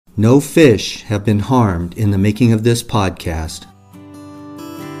No fish have been harmed in the making of this podcast.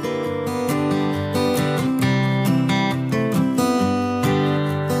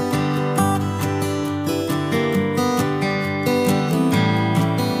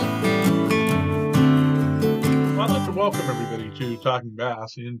 I'd like to welcome everybody to Talking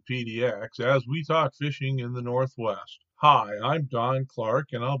Bass in PDX as we talk fishing in the Northwest. Hi, I'm Don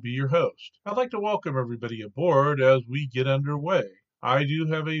Clark and I'll be your host. I'd like to welcome everybody aboard as we get underway. I do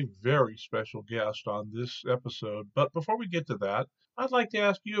have a very special guest on this episode, but before we get to that, I'd like to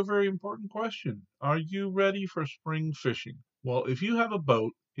ask you a very important question. Are you ready for spring fishing? Well, if you have a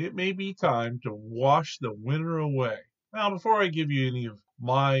boat, it may be time to wash the winter away. Now, before I give you any of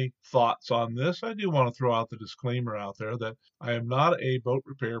my thoughts on this, I do want to throw out the disclaimer out there that I am not a boat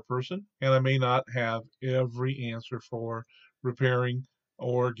repair person, and I may not have every answer for repairing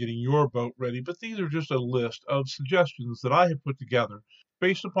or getting your boat ready, but these are just a list of suggestions that I have put together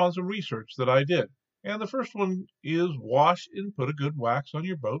based upon some research that I did. And the first one is wash and put a good wax on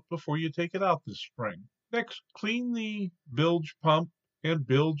your boat before you take it out this spring. Next, clean the bilge pump and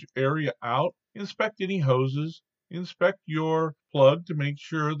bilge area out. Inspect any hoses. Inspect your plug to make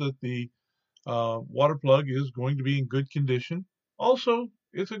sure that the water plug is going to be in good condition. Also,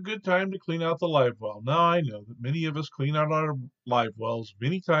 it's a good time to clean out the live well. Now, I know that many of us clean out our live wells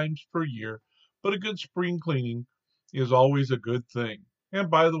many times per year, but a good spring cleaning is always a good thing.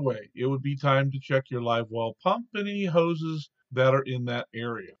 And by the way, it would be time to check your live well pump and any hoses that are in that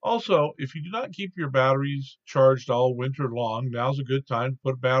area. Also, if you do not keep your batteries charged all winter long, now's a good time to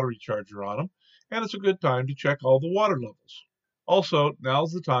put a battery charger on them. And it's a good time to check all the water levels. Also,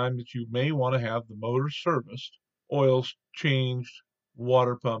 now's the time that you may want to have the motor serviced, oils changed,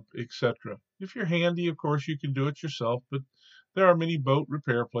 water pump, etc. If you're handy, of course, you can do it yourself, but there are many boat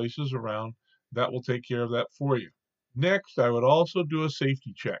repair places around that will take care of that for you. Next, I would also do a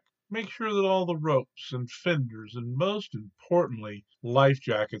safety check. Make sure that all the ropes and fenders and most importantly, life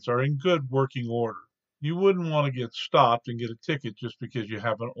jackets are in good working order. You wouldn't want to get stopped and get a ticket just because you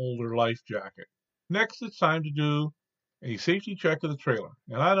have an older life jacket. Next, it's time to do a safety check of the trailer.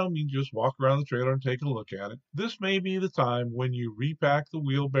 And I don't mean just walk around the trailer and take a look at it. This may be the time when you repack the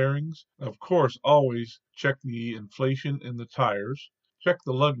wheel bearings. Of course, always check the inflation in the tires. Check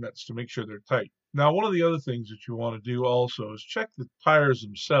the lug nuts to make sure they're tight. Now, one of the other things that you want to do also is check the tires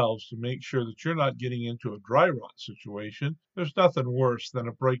themselves to make sure that you're not getting into a dry rot situation. There's nothing worse than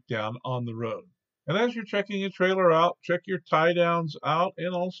a breakdown on the road. And as you're checking your trailer out, check your tie downs out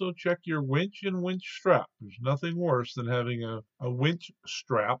and also check your winch and winch strap. There's nothing worse than having a winch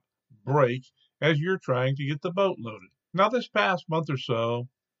strap break as you're trying to get the boat loaded. Now, this past month or so,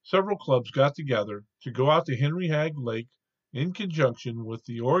 several clubs got together to go out to Henry Hagg Lake in conjunction with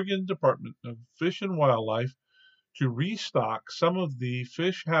the Oregon Department of Fish and Wildlife to restock some of the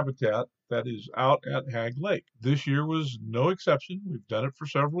fish habitat that is out at Hagg Lake. This year was no exception. We've done it for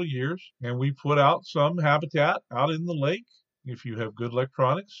several years, and we put out some habitat out in the lake. If you have good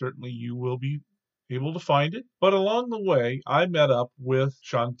electronics, certainly you will be able to find it. But along the way, I met up with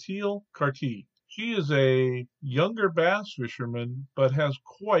Chaunteil Carte. She is a younger bass fisherman, but has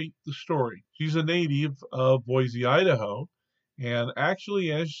quite the story. She's a native of Boise, Idaho, and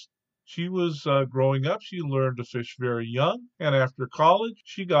actually, as she was growing up, she learned to fish very young, and after college,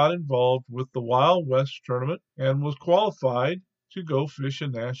 she got involved with the Wild West tournament and was qualified to go fish a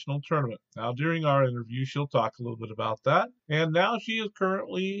national tournament. Now, during our interview, she'll talk a little bit about that. And now she is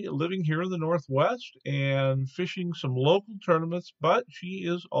currently living here in the Northwest and fishing some local tournaments, but she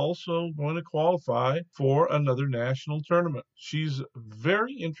is also going to qualify for another national tournament. She's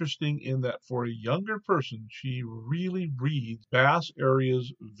very interesting in that for a younger person, she really reads bass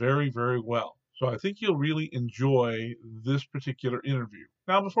areas very, very well. So I think you'll really enjoy this particular interview.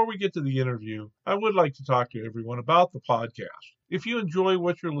 Now, before we get to the interview, I would like to talk to everyone about the podcast. If you enjoy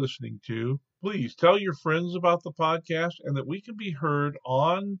what you're listening to, please tell your friends about the podcast and that we can be heard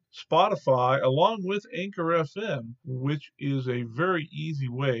on Spotify along with Anchor FM, which is a very easy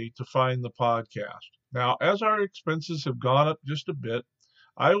way to find the podcast. Now, as our expenses have gone up just a bit,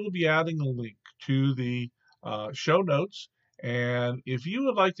 I will be adding a link to the show notes. And if you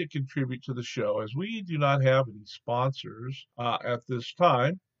would like to contribute to the show, as we do not have any sponsors at this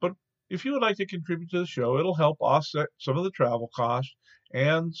time, but if you would like to contribute to the show, it'll help offset some of the travel costs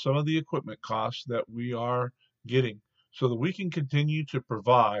and some of the equipment costs that we are getting so that we can continue to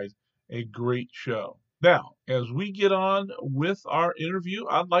provide a great show. Now, as we get on with our interview,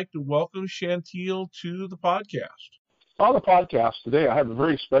 I'd like to welcome Chaunteil to the podcast. On the podcast today, I have a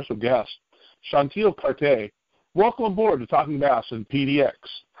very special guest, Chaunteil Carte. Welcome aboard to Talking Bass in PDX.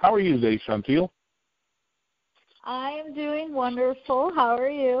 How are you today, Chaunteil? I am doing wonderful. How are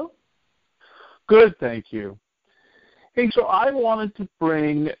you? Good, thank you. Hey, so I wanted to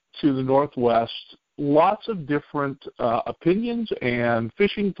bring to the Northwest lots of different opinions and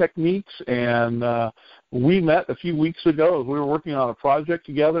fishing techniques, and we met a few weeks ago as we were working on a project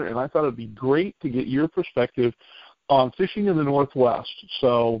together, and I thought it would be great to get your perspective on fishing in the Northwest.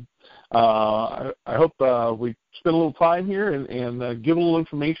 So I hope we spend a little time here and give a little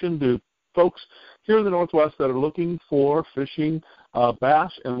information to folks here in the Northwest that are looking for fishing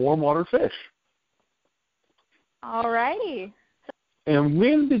bass and warm water fish. All righty. And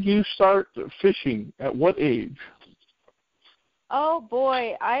when did you start fishing? At what age? Oh,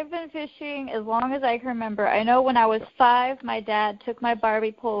 boy. I've been fishing as long as I can remember. I know when I was 5, my dad took my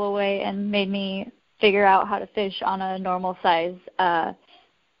Barbie pole away and made me figure out how to fish on a normal size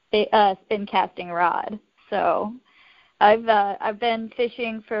spin casting rod. So I've been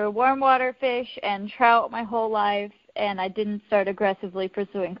fishing for warm water fish and trout my whole life, and I didn't start aggressively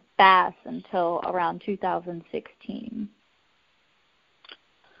pursuing bass until around 2016.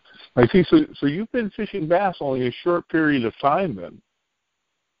 I see. So you've been fishing bass only a short period of time then.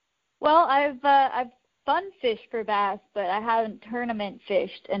 Well, I've fun fished for bass, but I haven't tournament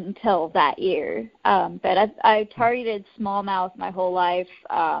fished until that year. But I targeted smallmouth my whole life.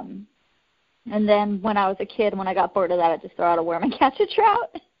 And then when I was a kid, when I got bored of that, I'd just throw out a worm and catch a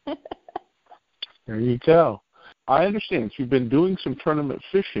trout. There you go. I understand. So you've been doing some tournament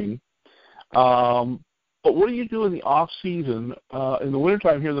fishing. But what do you do in the off season? In the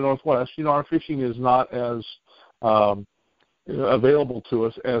wintertime here in the Northwest, our fishing is not as available to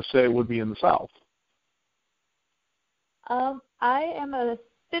us as, say, it would be in the South. I am a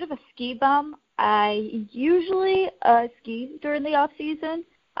bit of a ski bum. I usually ski during the off season.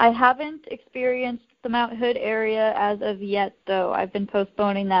 I haven't experienced the Mount Hood area as of yet, though. I've been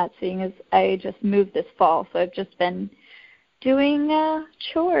postponing that, seeing as I just moved this fall. So I've just been doing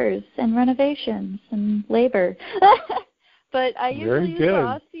chores and renovations and labor. But I usually use the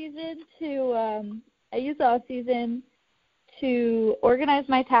off season to organize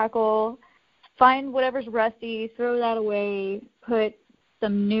my tackle, find whatever's rusty, throw that away, put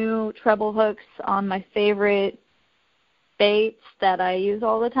some new treble hooks on my favorite baits that I use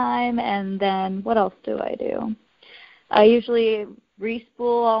all the time, and then what else do? I usually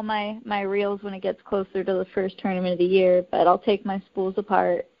re-spool all my reels when it gets closer to the first tournament of the year, but I'll take my spools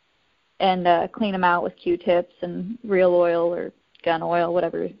apart and clean them out with Q-tips and reel oil or gun oil,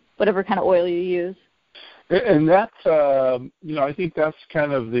 whatever kind of oil you use. And that's, I think that's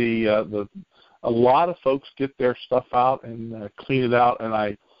kind of a lot of folks get their stuff out and clean it out, and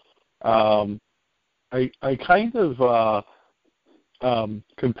I kind of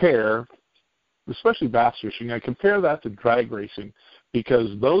compare, especially bass fishing, I compare that to drag racing,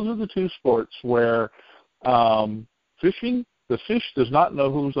 because those are the two sports where fishing, the fish does not know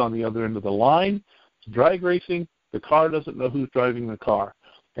who's on the other end of the line. Drag racing, the car doesn't know who's driving the car.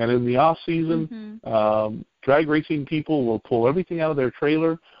 And in the off season, drag racing people will pull everything out of their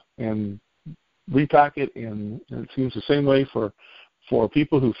trailer and repack it, and it seems the same way for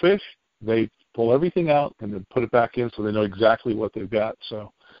people who fish. They pull everything out and then put it back in, so they know exactly what they've got.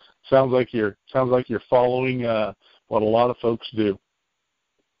 So sounds like you're following what a lot of folks do.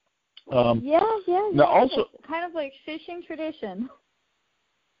 Yeah. Now also, it's kind of like fishing tradition.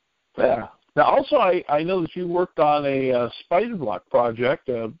 Yeah. Now also, I know that you worked on a spider block project,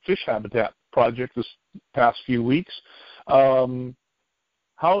 a fish habitat project this past few weeks.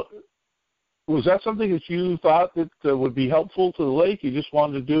 How was that something that you thought that would be helpful to the lake? You just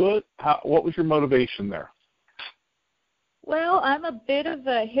wanted to do it? What was your motivation there? Well, I'm a bit of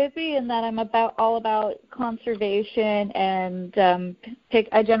a hippie in that I'm all about conservation, and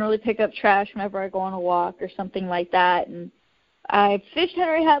I generally pick up trash whenever I go on a walk or something like that. And I fished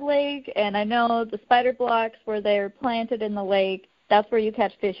Henry Head Lake, and I know the spider blocks where they're planted in the lake, that's where you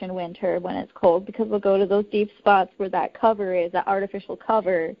catch fish in winter when it's cold, because we'll go to those deep spots where that cover is, that artificial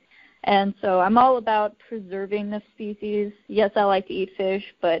cover. And so I'm all about preserving the species. Yes, I like to eat fish,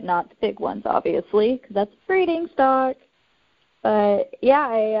 but not the big ones, obviously, because that's breeding stock. But,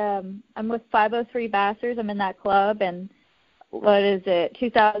 yeah, I'm with 503 Bassers. I'm in that club, and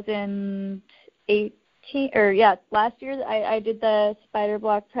 2018, last year I did the spider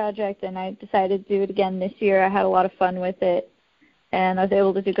block project, and I decided to do it again this year. I had a lot of fun with it, and I was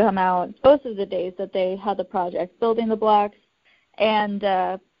able to come out both of the days that they had the project, building the blocks and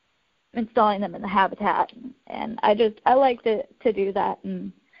installing them in the habitat. And I like to do that,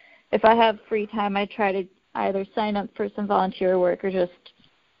 and if I have free time, I try to either sign up for some volunteer work or just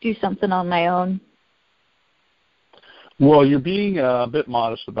do something on my own. Well, you're being a bit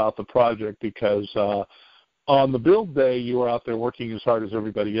modest about the project, because on the build day, you were out there working as hard as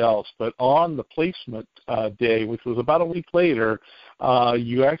everybody else, but on the placement day, which was about a week later,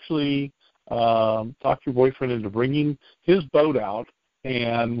 you actually talked your boyfriend into bringing his boat out,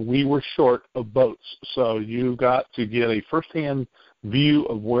 and we were short of boats. So you got to get a first-hand view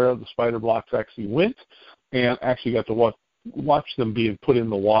of where the spider blocks actually went and actually got to watch them being put in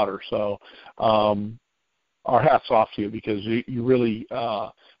the water. So our hats off to you, because you really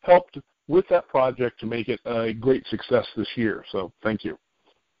helped with that project to make it a great success this year. So thank you.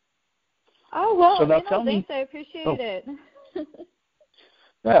 Oh, well, so now thanks. I appreciate it.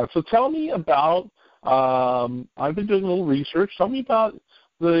 Yeah, so tell me about, I've been doing a little research. Tell me about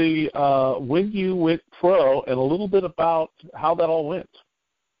the when you went pro and a little bit about how that all went.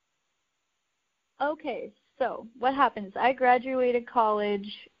 Okay, so what happens? I graduated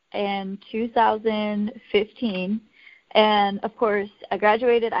college in 2015. And, of course, I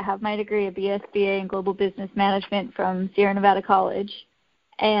graduated. I have my degree, a BSBA in Global Business Management from Sierra Nevada College.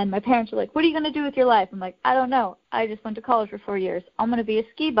 And my parents were like, what are you going to do with your life? I'm like, I don't know. I just went to college for 4 years. I'm going to be a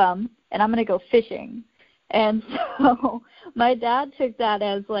ski bum, and I'm going to go fishing. And so my dad took that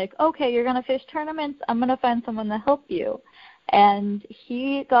as like, okay, you're going to fish tournaments. I'm going to find someone to help you. And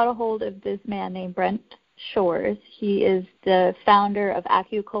he got a hold of this man named Brent Shores. He is the founder of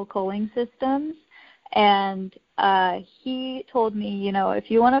AccuCoal Coaling Systems. And he told me, if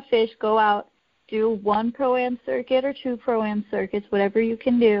you want to fish, go out, do 1 Pro-Am circuit or 2 Pro-Am circuits, whatever you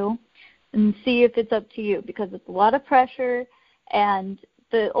can do, and see if it's up to you, because it's a lot of pressure, and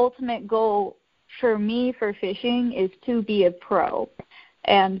the ultimate goal for me for fishing is to be a pro.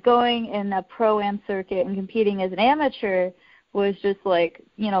 And going in a Pro-Am circuit and competing as an amateur was just like,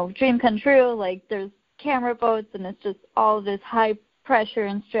 dream come true. Like, there's camera boats, and it's just all of this high pressure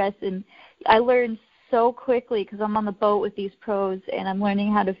and stress, and I learned so quickly because I'm on the boat with these pros and I'm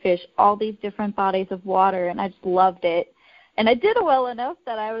learning how to fish all these different bodies of water, and I just loved it. And I did it well enough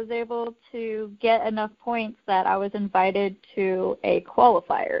that I was able to get enough points that I was invited to a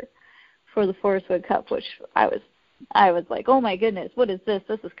qualifier for the Forest Wood Cup, which I was like, oh my goodness, what is this?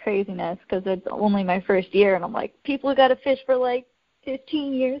 This is craziness, because it's only my first year, and I'm like, people got to fish for like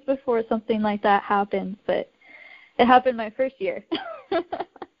 15 years before something like that happens, but it happened my first year.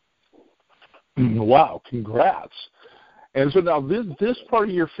 Wow, congrats. And so now this part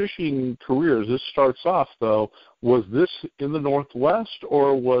of your fishing career, as this starts off, though, was this in the Northwest,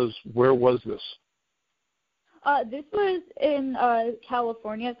 or where was this? This was in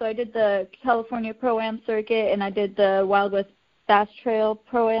California. So I did the California Pro-Am circuit, and I did the Wild West Bass Trail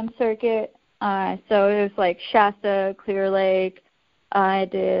Pro-Am circuit. So it was like Shasta, Clear Lake. I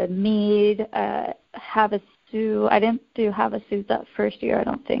did Mead, Havasu. I didn't do Havasu that first year, I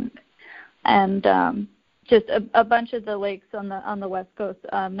don't think. And just a bunch of the lakes on the West Coast,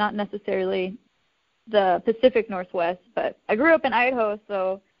 not necessarily the Pacific Northwest, but I grew up in Idaho,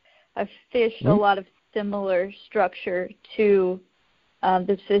 so I fished a lot of similar structure to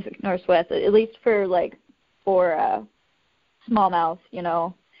the Pacific Northwest, at least for smallmouth.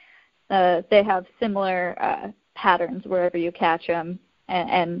 They have similar patterns wherever you catch them,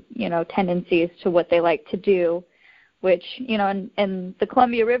 and tendencies to what they like to do. Which, in the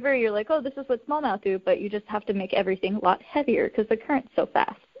Columbia River, you're like, oh, this is what smallmouth do, but you just have to make everything a lot heavier because the current's so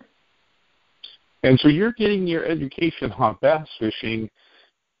fast. And so you're getting your education on bass fishing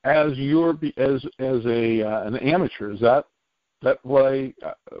as an amateur. Is that what I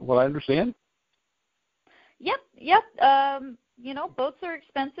understand? Yep. Boats are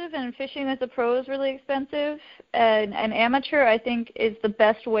expensive, and fishing as a pro is really expensive. And an amateur, I think, is the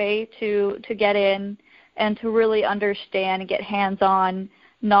best way to get in and to really understand and get hands-on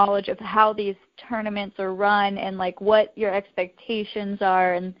knowledge of how these tournaments are run, and what your expectations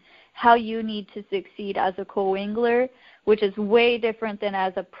are, and how you need to succeed as a co-angler, which is way different than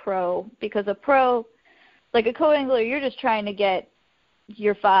as a pro. Because a pro, like a co-angler, you're just trying to get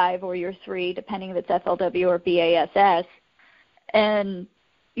your 5 or your 3, depending if it's FLW or BASS, and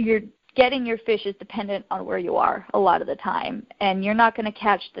you're getting your fish is dependent on where you are a lot of the time, and you're not going to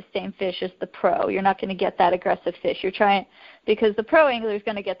catch the same fish as the pro. You're not going to get that aggressive fish. You're trying, because the pro angler is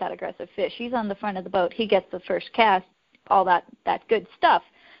going to get that aggressive fish. He's on the front of the boat. He gets the first cast, all that good stuff.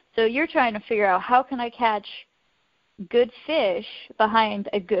 So you're trying to figure out, how can I catch good fish behind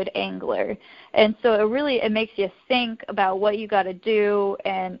a good angler? And so it makes you think about what you got to do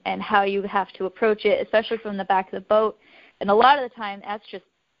and how you have to approach it, especially from the back of the boat. And a lot of the time, that's just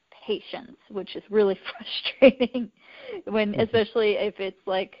patience, which is really frustrating, especially if it's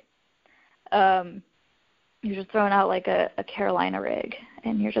you're just throwing out like a Carolina rig,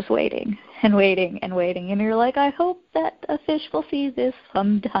 and you're just waiting and waiting and waiting, and you're like, I hope that a fish will see this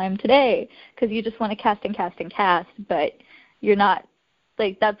sometime today, because you just want to cast and cast and cast, but you're not,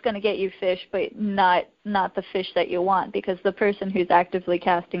 like, that's going to get you fish, but not the fish that you want, because the person who's actively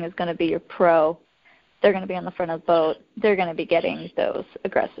casting is going to be your pro. They're going to be on the front of the boat. They're going to be getting those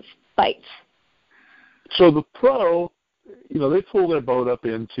aggressive bites. So the pro, they pull their boat up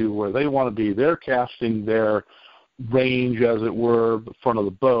into where they want to be. They're casting their range, as it were, the front of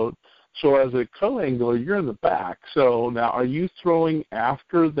the boat. So as a co-angler, you're in the back. So now are you throwing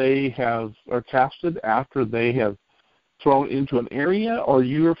after they have, or casted after they have thrown into an area, or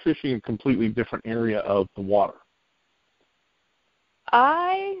you're fishing a completely different area of the water?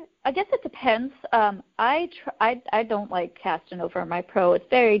 I guess it depends. I don't like casting over my pro. It's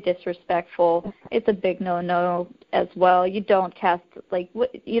very disrespectful. It's a big no-no as well. You don't cast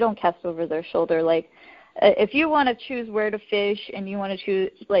over their shoulder. Like, if you want to choose where to fish and you want to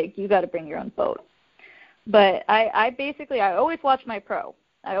choose, like, you got to bring your own boat. But I always watch my pro.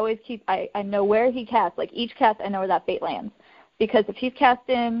 I know where he casts. Like, each cast, I know where that bait lands. Because if he's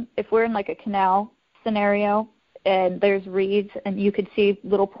casting, if we're in like a canal scenario, and there's reeds, and you could see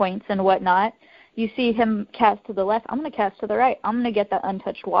little points and whatnot, you see him cast to the left, I'm going to cast to the right. I'm going to get that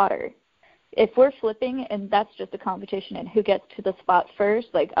untouched water. If we're flipping, and that's just a competition and who gets to the spot first,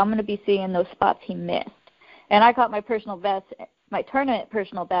 like, I'm going to be seeing those spots he missed. And I caught my personal best, my tournament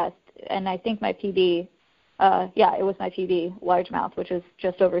personal best, and I think my PB, it was my PB, largemouth, which was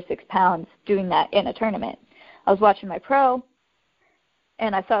just over 6 pounds, doing that in a tournament. I was watching my pro,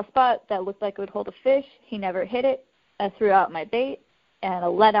 and I saw a spot that looked like it would hold a fish. He never hit it. I threw out my bait, and I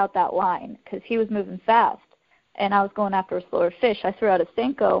let out that line because he was moving fast, and I was going after a slower fish. I threw out a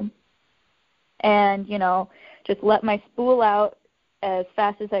Senko and, just let my spool out as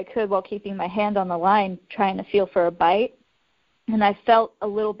fast as I could while keeping my hand on the line, trying to feel for a bite. And I felt a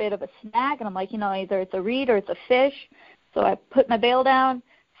little bit of a snag, and I'm like, either it's a reed or it's a fish. So I put my bail down,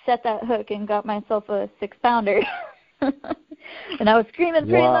 set that hook, and got myself a 6-pounder. And I was screaming,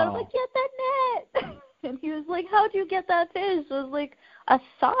 wow. I was like, get that net. And he was like, how'd you get that fish? I was like, I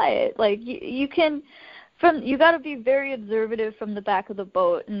saw it. Like, you got to be very observative from the back of the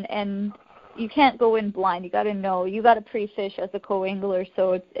boat, and you can't go in blind. You got to know. You got to pre-fish as a co-angler,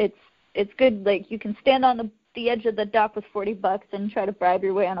 so it's good. Like, you can stand on the edge of the dock with $40 and try to bribe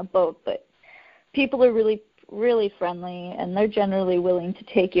your way on a boat, but people are really, really friendly, and they're generally willing to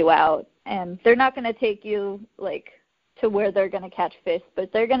take you out. And they're not going to take you, like, to where they're going to catch fish,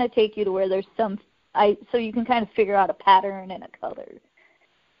 but they're going to take you to where there's so you can kind of figure out a pattern and a color.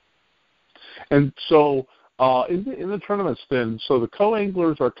 And so in the tournaments then, so the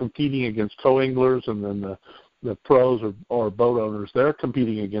co-anglers are competing against co-anglers, and then the pros or boat owners, they're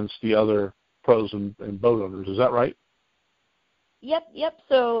competing against the other pros and boat owners. Is that right? Yep.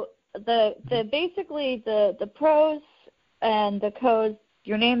 So basically the pros and the co's,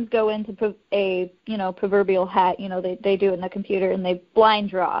 your names go into a proverbial hat. They do it in the computer, and they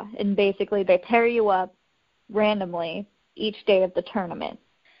blind draw, and basically they pair you up randomly each day of the tournament.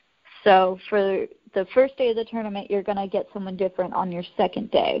 So for the first day of the tournament, you're going to get someone different on your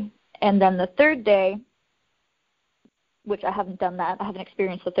second day, and then the third day, which I haven't done that. I haven't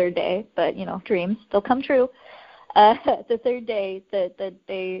experienced the third day, but dreams, they'll come true. The third day,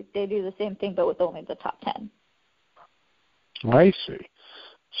 they do the same thing, but with only the top 10. I see.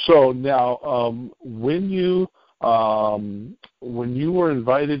 So now, when you were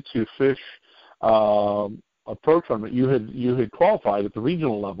invited to fish a pro tournament, you had qualified at the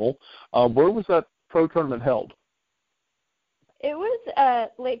regional level. Where was that pro tournament held? It was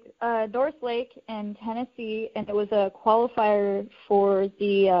at North Lake in Tennessee, and it was a qualifier for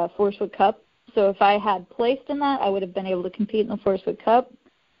the Forestwood Cup. So if I had placed in that, I would have been able to compete in the Forestwood Cup.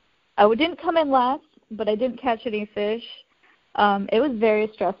 I didn't come in last, but I didn't catch any fish. It was very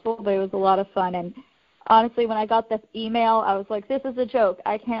stressful, but it was a lot of fun. And honestly, when I got this email, I was like, this is a joke.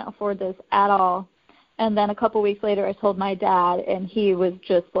 I can't afford this at all. And then a couple weeks later, I told my dad, and he was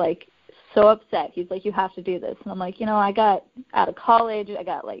just like so upset. He's like, you have to do this. And I'm like, I got out of college. I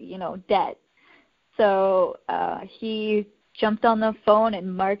got debt. So he jumped on the phone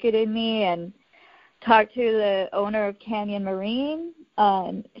and marketed me and talked to the owner of Canyon Marine.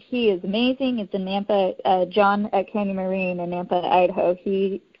 He is amazing. It's in Nampa. John at Canyon Marine in Nampa, Idaho.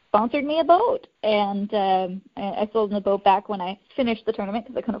 He sponsored me a boat, and I sold him the boat back when I finished the tournament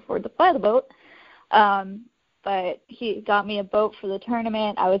because I couldn't afford to buy the boat. But he got me a boat for the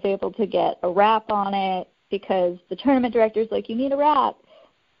tournament. I was able to get a wrap on it because the tournament director's like, you need a wrap.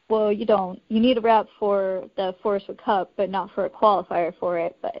 Well, you don't. You need a wrap for the Forestwood Cup, but not for a qualifier for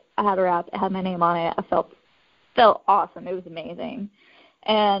it. But I had a wrap. It had my name on it. I felt felt awesome. It was amazing.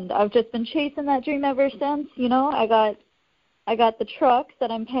 And I've just been chasing that dream ever since. You know, I got the truck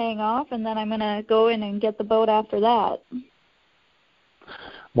that I'm paying off, and then I'm going to go in and get the boat after that.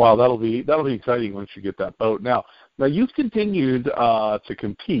 Wow, that'll be exciting once you get that boat. Now you've continued to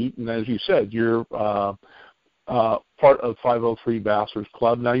compete, and as you said, you're part of 503 Bassers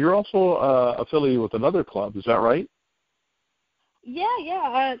Club. Now you're also affiliated with another club. Is that right?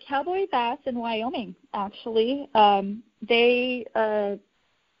 Yeah. Cowboy Bass in Wyoming, actually. They are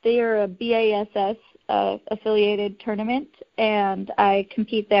a BASS affiliated tournament, and I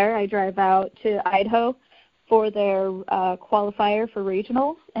compete there. I drive out to Idaho for their qualifier for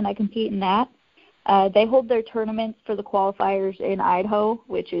regionals, and I compete in that. They hold their tournaments for the qualifiers in Idaho,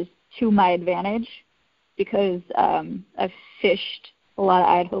 which is to my advantage because I've fished a lot of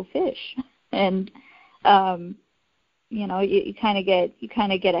Idaho fish, and you know, you kind of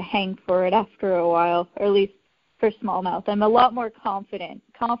get a hang for it after a while, or at least for smallmouth. I'm a lot more confident.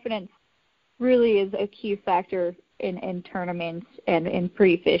 Confidence really is a key factor in tournaments and in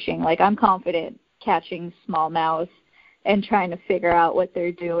pre-fishing. Like, I'm confident catching smallmouth and trying to figure out what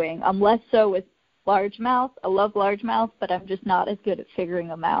they're doing. I'm less so with largemouth. I love largemouth, but I'm just not as good at figuring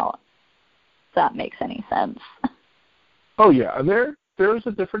them out. If that makes any sense. Oh yeah, and there's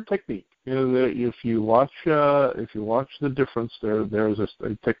a different technique. You know, if you watch the difference, there's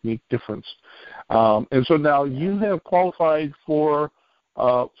a technique difference. And so now you have qualified for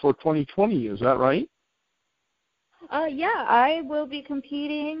 2020. Is that right? Yeah, I will be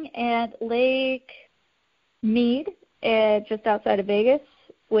competing at Lake Mead, just outside of Vegas,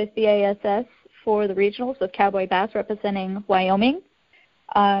 with BASS for the regionals with Cowboy Bass representing Wyoming.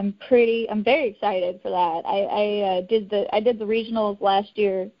 I'm very excited for that. I did the regionals last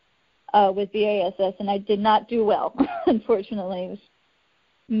year with BASS, and I did not do well, unfortunately.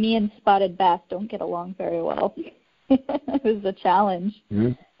 Me and spotted bass don't get along very well. It was a challenge.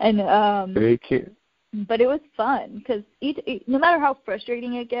 Mm-hmm. And but it was fun because no matter how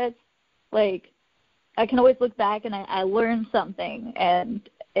frustrating it gets, like, I can always look back and I learned something, and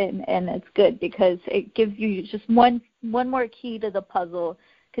it's good because it gives you just one more key to the puzzle,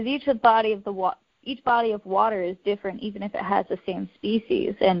 because each body of water is different, even if it has the same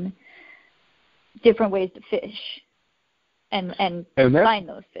species and different ways to fish and find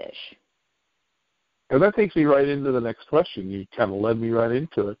those fish. And that takes me right into the next question. You kind of led me right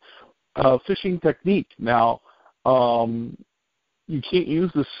into it. Fishing technique. Now, you can't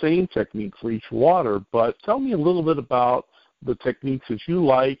use the same technique for each water, but tell me a little bit about the techniques that you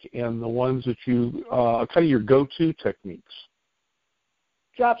like and the ones that you kind of your go-to techniques.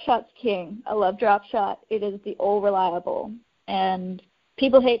 Drop shot's king. I love drop shot. It is the old reliable. And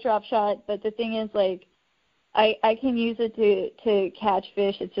people hate drop shot, but the thing is, like, I can use it to catch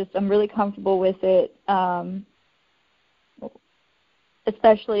fish. It's just I'm really comfortable with it,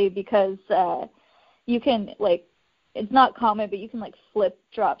 especially because you can, like, it's not common, but you can, like, flip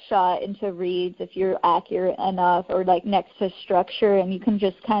drop shot into reeds if you're accurate enough, or, like, next to structure, and you can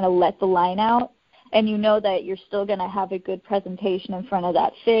just kind of let the line out, and you know that you're still going to have a good presentation in front of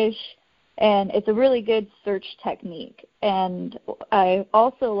that fish, and it's a really good search technique. And I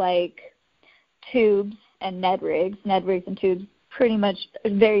also like tubes and Ned rigs. Ned rigs and tubes, pretty much a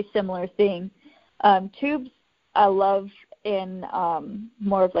very similar thing. Tubes I love in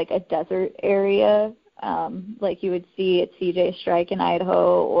more of, like, a desert area, like you would see at CJ Strike in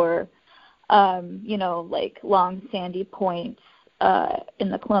Idaho, or you know, like long sandy points in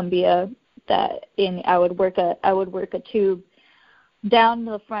the Columbia. I would work a tube down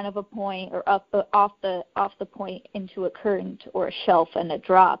the front of a point or off the point into a current or a shelf and a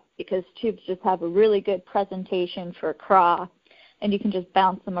drop, because tubes just have a really good presentation for craw, and you can just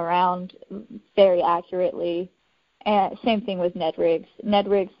bounce them around very accurately. And same thing with Ned rigs. Ned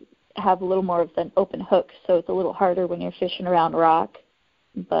rigs have a little more of an open hook, so it's a little harder when you're fishing around rock.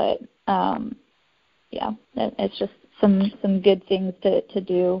 But yeah, it's just some good things to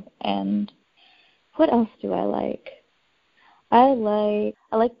do. And what else do I like? I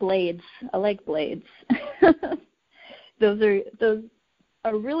like blades. I like blades. Those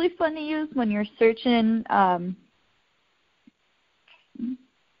are really fun to use when you're searching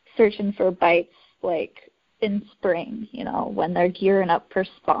for bites, like in spring, you know, when they're gearing up for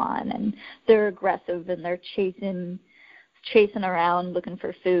spawn and they're aggressive and they're chasing around looking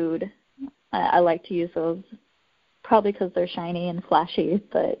for food. I like to use those, probably because they're shiny and flashy,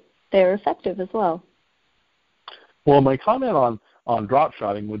 but they're effective as well. Well, my comment on drop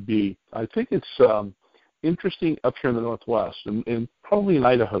shotting would be, I think it's interesting up here in the Northwest, and probably in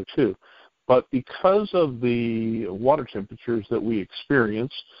Idaho too, but because of the water temperatures that we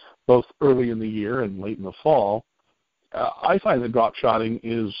experience, both early in the year and late in the fall, I find that drop shotting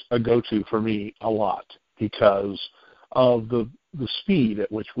is a go-to for me a lot because of the speed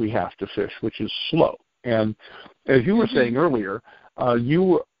at which we have to fish, which is slow. And as you were saying earlier,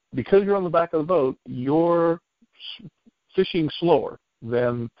 because you're on the back of the boat, you're fishing slower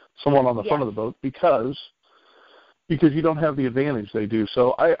than someone on the front of the boat because you don't have the advantage they do.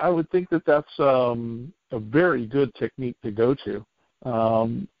 So I would think that that's a very good technique to go to. Now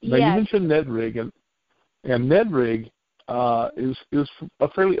you mentioned Ned rig, and Ned rig is a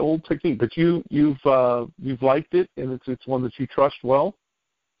fairly old technique, but you've liked it, and it's one that you trust well.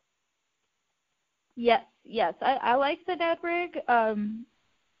 Yes, I like the Ned rig.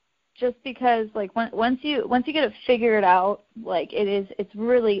 Just because, like, once you get it figured out, like,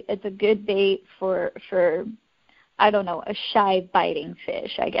 it's a good bait for I don't know, a shy biting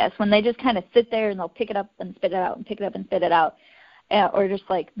fish, I guess, when they just kind of sit there and they'll pick it up and spit it out and pick it up and spit it out, or just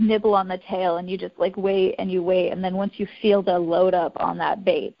like nibble on the tail, and you just like wait, and then once you feel the load up on that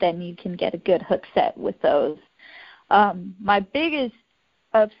bait, then you can get a good hook set with those. My biggest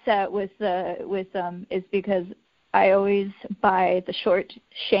upset with is because I always buy the short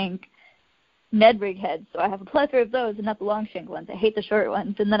shank Ned rig heads, so I have a plethora of those and not the long shank ones. I hate the short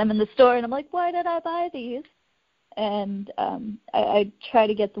ones, and then I'm in the store and I'm like, why did I buy these? And I try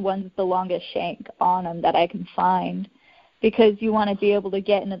to get the ones with the longest shank on them that I can find, because you want to be able to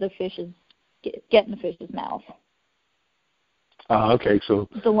get into the fish's mouth. Okay, so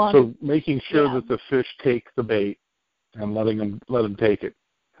making sure that the fish take the bait and let them take it.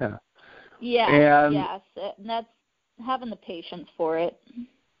 Yeah. And that's having the patience for it.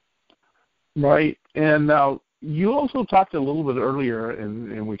 Right. And now you also talked a little bit earlier,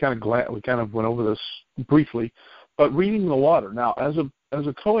 and we kind of went over this briefly, but reading the water. Now, as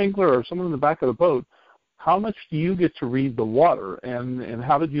a co-angler or someone in the back of the boat, how much do you get to read the water, and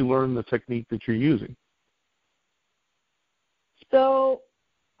how did you learn the technique that you're using? So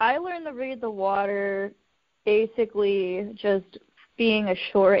I learned to read the water basically just being a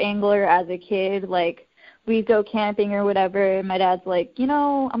shore angler as a kid. Like, we'd go camping or whatever, and my dad's like,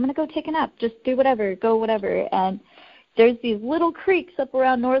 I'm going to go take a nap. Just do whatever, go whatever. And there's these little creeks up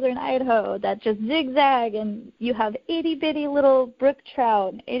around northern Idaho that just zigzag, and you have itty-bitty little brook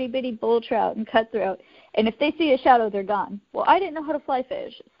trout and itty-bitty bull trout and cutthroat. And if they see a shadow, they're gone. Well, I didn't know how to fly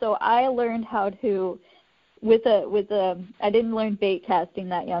fish, so I learned how to, I didn't learn bait casting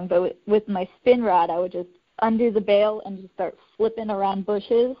that young, but with my spin rod, I would just undo the bail and just start flipping around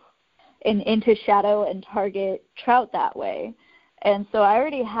bushes and into shadow and target trout that way. And so I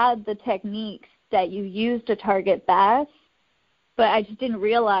already had the techniques that you use to target bass, but I just didn't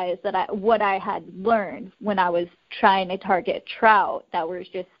realize that what I had learned when I was trying to target trout that were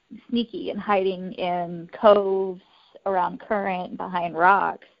just sneaky and hiding in coves around current behind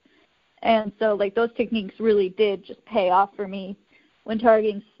rocks. And so, like, those techniques really did just pay off for me when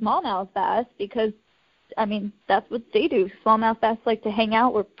targeting smallmouth bass, because I mean, that's what they do. Smallmouth bass like to hang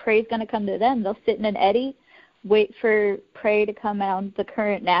out where prey's going to come to them. They'll sit in an eddy, wait for prey to come out the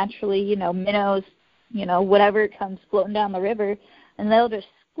current naturally, minnows, whatever comes floating down the river, and they'll just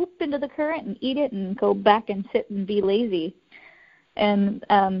swoop into the current and eat it and go back and sit and be lazy. And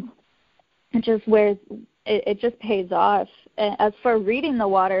it just pays off. And as for reading the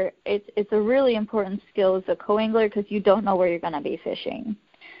water, it's a really important skill as a co-angler, because you don't know where you're going to be fishing.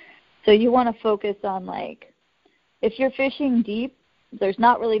 So you want to focus on, like, if you're fishing deep, there's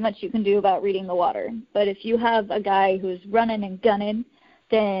not really much you can do about reading the water. But if you have a guy who's running and gunning,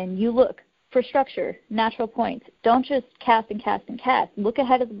 then you look for structure, natural points. Don't just cast and cast and cast. Look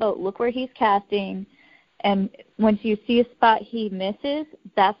ahead of the boat. Look where he's casting. And once you see a spot he misses,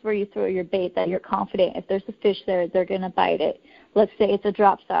 that's where you throw your bait, that you're confident if there's a fish there, they're going to bite it. Let's say it's a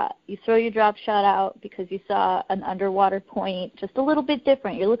drop shot. You throw your drop shot out because you saw an underwater point just a little bit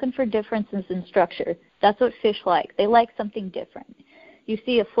different. You're looking for differences in structure. That's what fish like. They like something different. You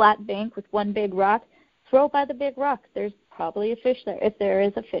see a flat bank with one big rock, throw by the big rock. There's probably a fish there, if there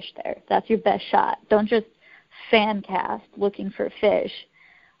is a fish there. That's your best shot. Don't just fan cast looking for fish.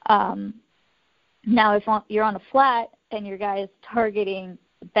 Now, if you're on a flat and your guy is targeting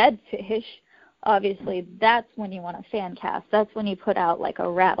bedfish, obviously that's when you want to fan cast. That's when you put out like a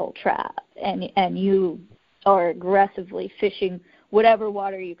rattle trap and you are aggressively fishing whatever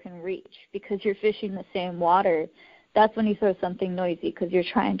water you can reach, because you're fishing the same water. That's when you throw something noisy, because you're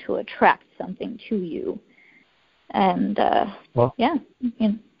trying to attract something to you. And Well,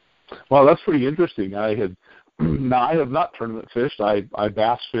 that's pretty interesting. I have not tournament fished. I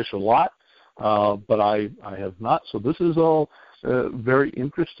bass fish a lot, but I have not. So this is all very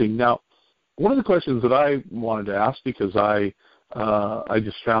interesting. Now, one of the questions that I wanted to ask, because I I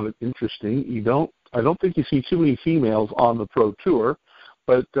just found it interesting. I don't think you see too many females on the pro tour,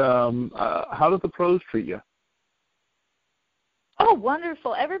 but how do the pros treat you? Oh,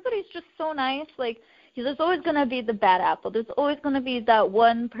 wonderful. Everybody's just so nice. Like, there's always going to be the bad apple. There's always going to be that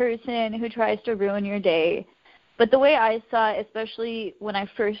one person who tries to ruin your day. But the way I saw it, especially when I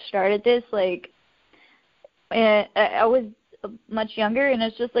first started this, like, I was much younger, and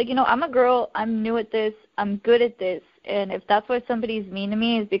it's just like, I'm a girl. I'm new at this. I'm good at this. And if that's why somebody's mean to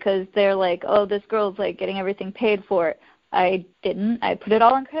me is because they're like, oh, this girl's, like, getting everything paid for. I didn't. I put it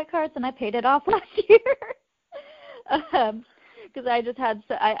all on credit cards, and I paid it off last year. Because I just had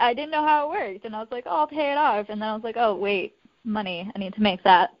I didn't know how it worked, and I was like, oh, I'll pay it off, and then I was like, oh, wait, money, I need to make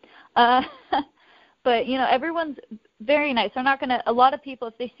that. But everyone's very nice. They're not gonna. A lot of people,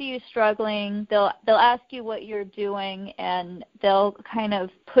 if they see you struggling, they'll ask you what you're doing, and they'll kind of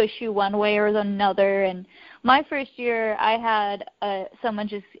push you one way or another. And my first year, I had someone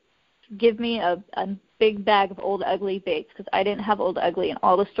just give me a big bag of Old Ugly baits because I didn't have Old Ugly, and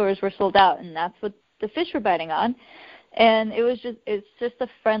all the stores were sold out, and that's what the fish were biting on. And it's just a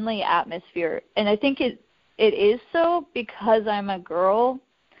friendly atmosphere. And I think it is so because I'm a girl,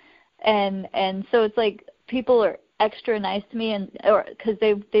 and so it's like people are extra nice to me, or because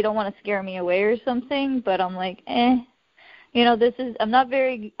they don't want to scare me away or something. But I'm like, I'm not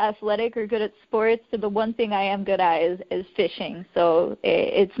very athletic or good at sports, so the one thing I am good at is fishing. So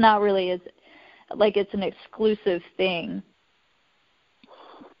it's not really as like it's an exclusive thing.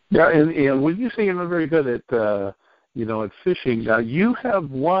 Yeah, and when you say you're not very good at at fishing, you have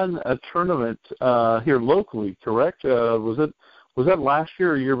won a tournament here locally, correct? Was that last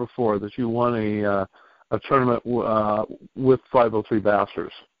year or year before that you won a tournament with 503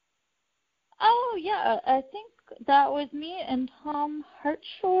 Bassers? Oh yeah, I think that was me and Tom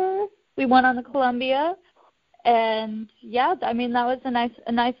Hartshore. We won on the Columbia, and yeah, I mean that was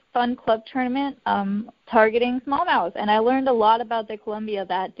a nice fun club tournament targeting smallmouth, and I learned a lot about the Columbia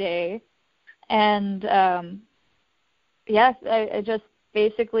that day, and yes, I just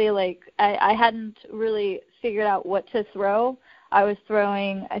basically, like, I hadn't really figured out what to throw. I was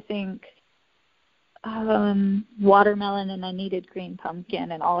throwing, I think, watermelon, and I needed green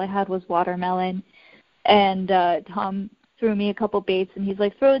pumpkin, and all I had was watermelon. And Tom threw me a couple baits, and he's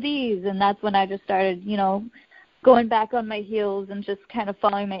like, throw these. And that's when I just started, going back on my heels and just kind of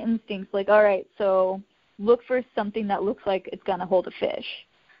following my instincts, like, all right, so look for something that looks like it's going to hold a fish.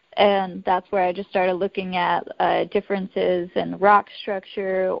 And that's where I just started looking at differences in rock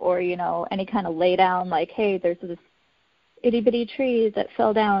structure or, any kind of lay down, like, hey, there's this itty-bitty tree that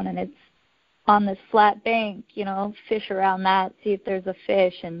fell down and it's on this flat bank, fish around that, see if there's a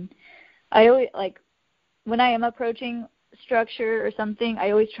fish. And I always, like, when I am approaching structure or something,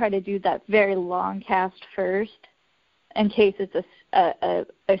 I always try to do that very long cast first in case it's a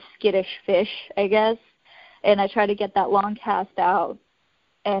skittish fish, I guess. And I try to get that long cast out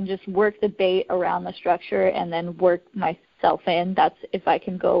and just work the bait around the structure and then work myself in. That's if I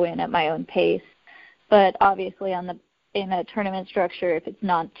can go in at my own pace. But obviously in a tournament structure, if it's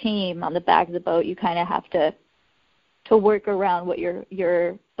non-team, on the back of the boat, you kind of have to work around what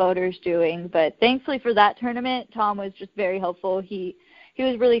your boater's doing. But thankfully for that tournament, Tom was just very helpful. He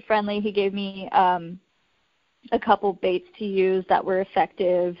was really friendly. He gave me a couple baits to use that were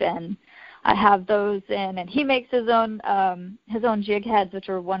effective, and I have those in, and he makes his own jig heads, which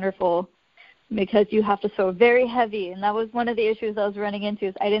are wonderful because you have to throw very heavy, and that was one of the issues I was running into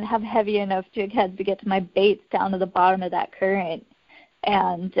is I didn't have heavy enough jig heads to get to my baits down to the bottom of that current.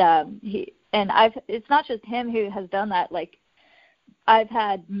 And it's not just him who has done that. Like, I've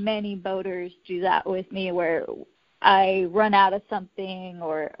had many boaters do that with me where I run out of something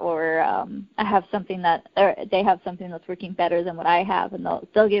or I have something or they have something that's working better than what I have, and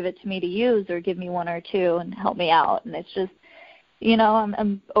they'll give it to me to use or give me one or two and help me out. And it's just,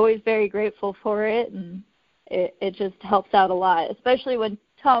 I'm always very grateful for it, and it just helps out a lot, especially when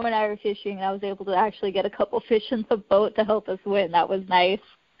Tom and I were fishing and I was able to actually get a couple fish in the boat to help us win. That was nice.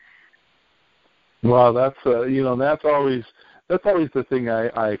 Well, that's that's always the thing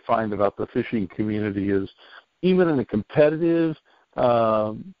I find about the fishing community is even in a competitive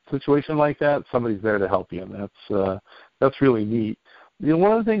situation like that, somebody's there to help you, and that's really neat.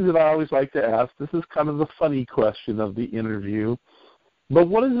 One of the things that I always like to ask, this is kind of the funny question of the interview, but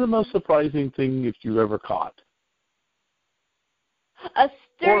what is the most surprising thing that you ever caught? A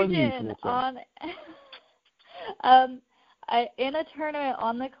sturgeon on in a tournament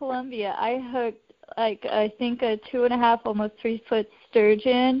on the Columbia. I hooked I think a 2.5, almost 3 foot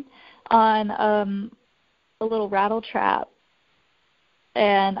sturgeon on a little rattle trap.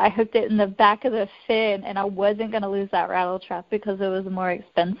 and I hooked it in the back of the fin, and I wasn't going to lose that rattle trap because it was a more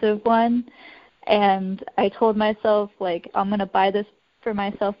expensive one. And I told myself, like, I'm going to buy this for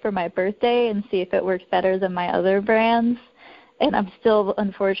myself for my birthday and see if it works better than my other brands. And I'm still,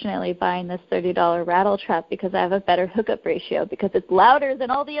 unfortunately, buying this $30 rattle trap because I have a better hookup ratio because it's louder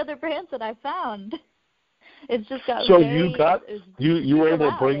than all the other brands that I found. It's just got so very, you were able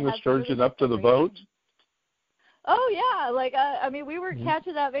to bring the sturgeon up to the boat? Oh, yeah. Like, I mean, we were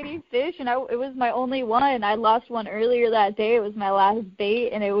catching that many fish, and it was my only one. I lost one earlier that day. It was my last bait,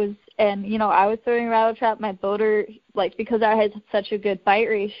 and I was throwing a rattle trap. My boater, like, because I had such a good bite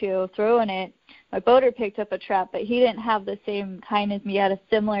ratio throwing it, my boater picked up a trap, but he didn't have the same kind as me. He had a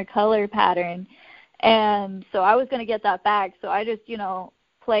similar color pattern. And so I was going to get that back. So I just,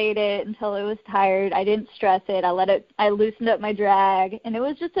 played it until it was tired. I didn't stress it. I loosened up my drag, and it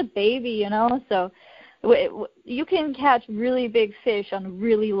was just a baby, So you can catch really big fish on a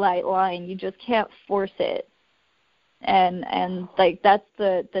really light line. You just can't force it. And like that's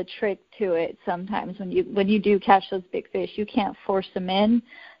the trick to it. Sometimes when you do catch those big fish, you can't force them in,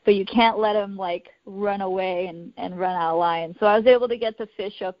 but you can't let them like run away and run out of line. So I was able to get the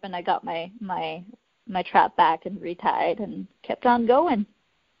fish up, and I got my trap back and retied and kept on going.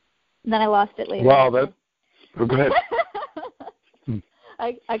 And then I lost it later. Wow, go ahead.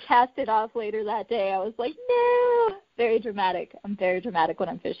 I cast it off later that day. I was like, no. Very dramatic. I'm very dramatic when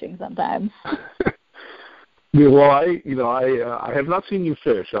I'm fishing sometimes. Well, I have not seen you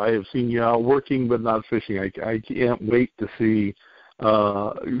fish. I have seen you out working, but not fishing. I can't wait to see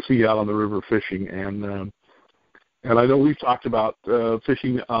you out on the river fishing. And I know we've talked about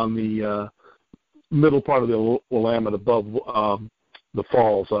fishing on the middle part of the Willamette above the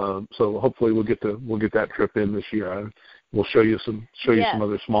falls. So hopefully we'll get that trip in this year. We'll show you some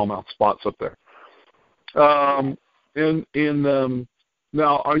other smallmouth spots up there.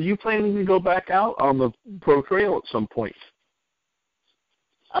 Now, are you planning to go back out on the Pro Trail at some point?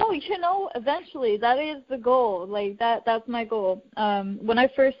 Oh, eventually that is the goal. Like that's my goal. When I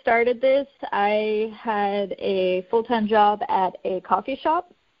first started this, I had a full-time job at a coffee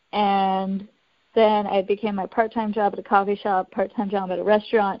shop, and then I became my part-time job at a coffee shop, part-time job at a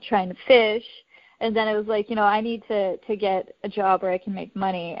restaurant, trying to fish. And then it was like, I need to get a job where I can make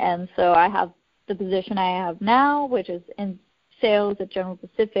money. And so I have the position I have now, which is in sales at General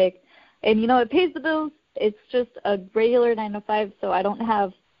Pacific. And, it pays the bills. It's just a regular 9 to 5, so I don't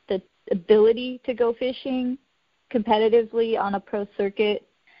have the ability to go fishing competitively on a pro circuit.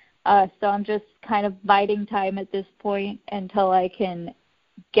 So I'm just kind of biding time at this point until I can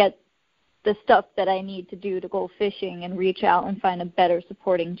get the stuff that I need to do to go fishing and reach out and find a better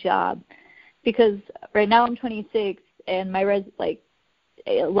supporting job. Because right now I'm 26, and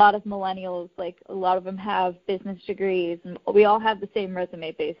a lot of millennials, a lot of them have business degrees, and we all have the same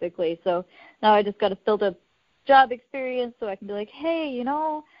resume basically. So now I just got to build up job experience so I can be like, hey,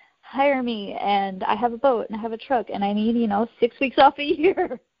 hire me, and I have a boat and I have a truck, and I need 6 weeks off a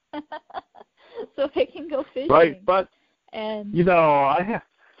year so I can go fishing. Right, but and I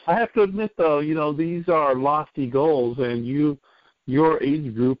have to admit though, these are lofty goals, and your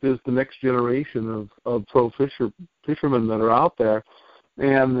age group is the next generation of pro fishermen that are out there.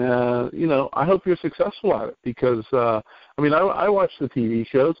 And, I hope you're successful at it because, I watch the TV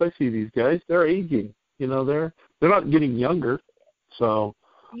shows. I see these guys. They're aging. They're not getting younger. So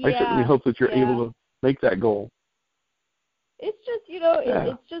I certainly hope that you're able to make that goal. It's just,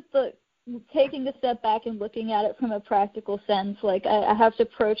 it's just the taking a step back and looking at it from a practical sense. Like, I have to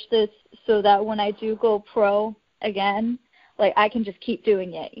approach this so that when I do go pro again, I can just keep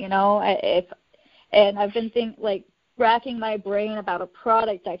doing it, and I've been racking my brain about a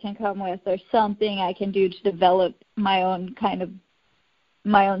product I can come with or something I can do to develop my own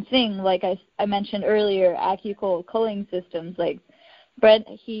thing. Like I mentioned earlier, AccuCold culling systems. Like Brent,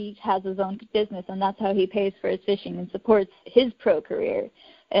 he has his own business, and that's how he pays for his fishing and supports his pro career.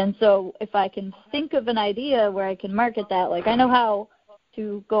 And so if I can think of an idea where I can market that, I know how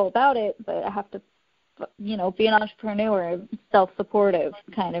to go about it, but I have to be an entrepreneur, self-supportive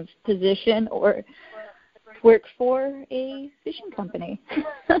kind of position, or work for a fishing company.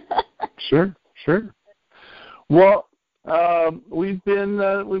 Sure. Well, we've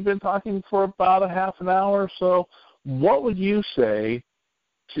been talking for about a half an hour or so. What would you say,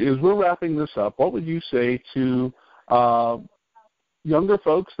 as we're wrapping this up, what would you say to younger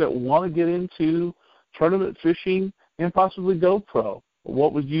folks that want to get into tournament fishing and possibly go pro?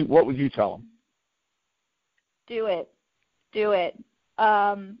 What would you tell them? Do it.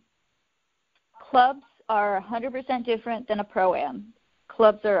 Clubs are 100% different than a Pro-Am.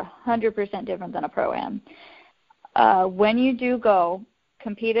 Clubs are 100% different than a Pro-Am. When you do go,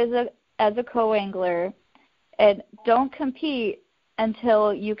 compete as a co-angler, and don't compete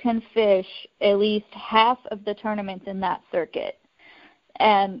until you can fish at least half of the tournaments in that circuit.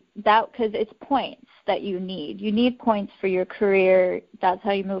 And that, because it's points that you need. You need points for your career. That's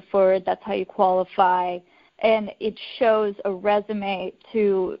how you move forward. That's how you qualify. And it shows a resume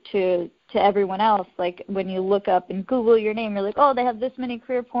to everyone else. Like when you look up and Google your name, you're like, oh, they have this many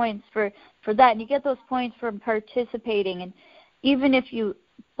career points for that. And you get those points from participating. And even if you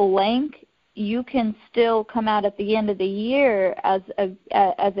blank, you can still come out at the end of the year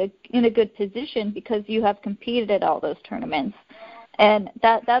in a good position because you have competed at all those tournaments. And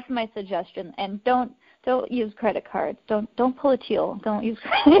that's my suggestion. And don't use credit cards. Don't pull a teal. Don't use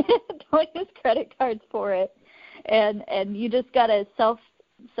credit cards for it. And you just gotta self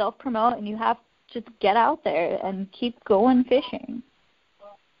promote, and you have to just get out there and keep going fishing.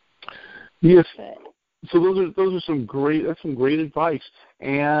 Yes. So those are some great advice.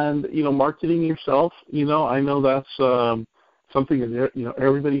 And marketing yourself. I know that's something that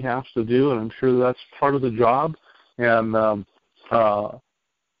everybody has to do, and I'm sure that's part of the job. And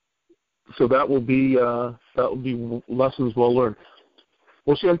so that will be lessons well learned.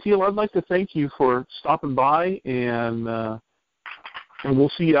 Well, Chaunteil, I'd like to thank you for stopping by, and we'll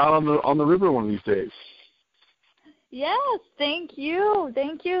see you out on the river one of these days. Yes, thank you.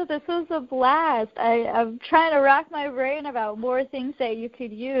 This was a blast. I'm trying to rack my brain about more things that you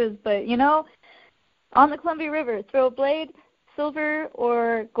could use, but on the Columbia River, throw a blade, silver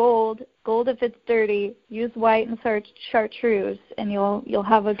or gold. Gold if it's dirty. Use white and chartreuse, and you'll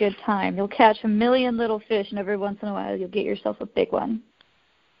have a good time. You'll catch a million little fish, and every once in a while you'll get yourself a big one.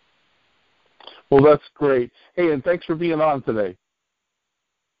 Well, that's great. Hey, and thanks for being on today.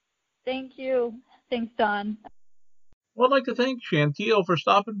 Thank you. Thanks, Don. Well, I'd like to thank Chaunteil for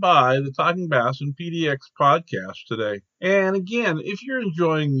stopping by the Talking Bass and PDX podcast today. And again, if you're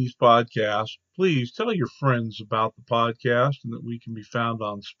enjoying these podcasts, please tell your friends about the podcast and that we can be found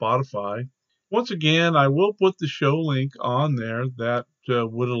on Spotify. Once again, I will put the show link on there that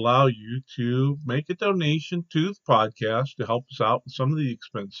would allow you to make a donation to the podcast to help us out with some of the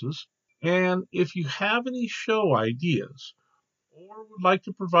expenses. And if you have any show ideas or would like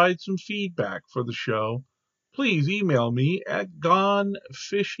to provide some feedback for the show, please email me at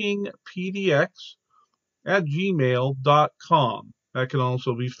gonefishingpdx@gmail.com. That can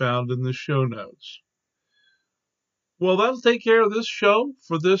also be found in the show notes. Well, that'll take care of this show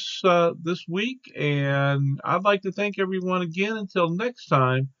for this week, and I'd like to thank everyone again. Until next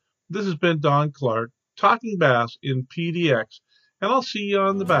time, this has been Don Clark, Talking Bass in PDX, and I'll see you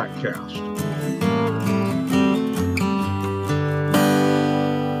on the backcast.